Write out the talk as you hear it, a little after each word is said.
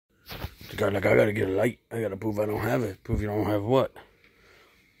guy like, I gotta get a light. I gotta prove I don't have it. Prove you don't have what?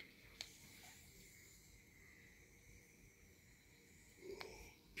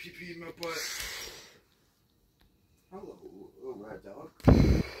 Pee-pee in my butt. Hello, rat dog.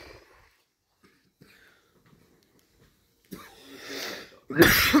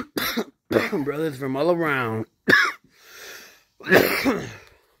 Brothers from all around. Man.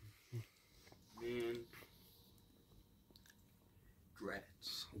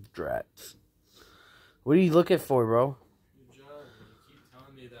 Drats. What are you looking for, bro? Good job. You keep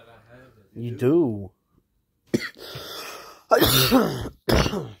telling me that I have it. You do.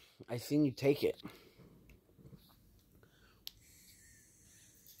 I seen you take it.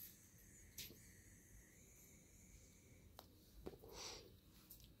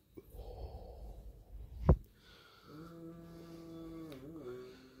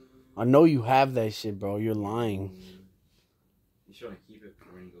 I know you have that shit, bro. You're lying. He's trying to keep it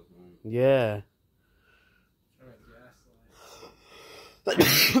for when he goes home. Yeah.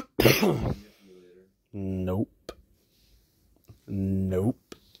 Nope.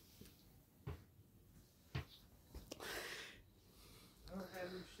 Nope. I don't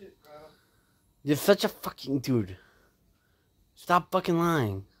have your shit, bro. You're such a fucking dude. Stop fucking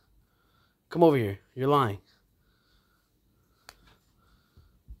lying. Come over here. You're lying.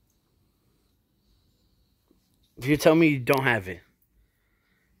 If you tell me you don't have it.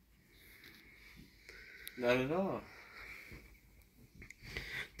 Not at all.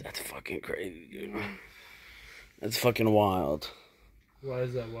 That's fucking crazy, dude. That's fucking wild. Why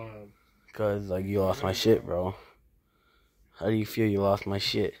is that wild? Cause like you lost my shit, bro. How do you feel you lost my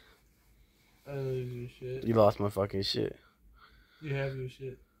shit? I lose your shit. You lost my fucking shit. You have your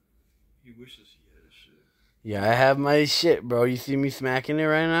shit. He wishes he had his shit. Yeah, I have my shit, bro. You see me smacking it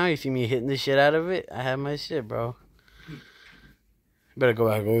right now? You see me hitting the shit out of it? I have my shit, bro. Better go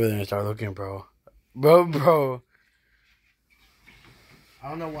back over there and start looking, bro. Bro. I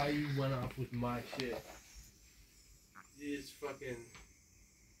don't know why you went off with my shit. It's fucking...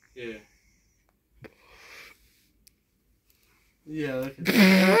 Yeah. Yeah, look at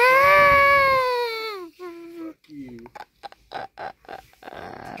that. Fuck you.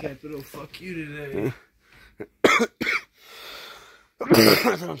 Capital fuck you today.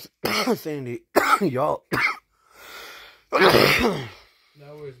 That's what I'm saying to y'all.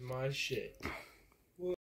 Now where's my shit?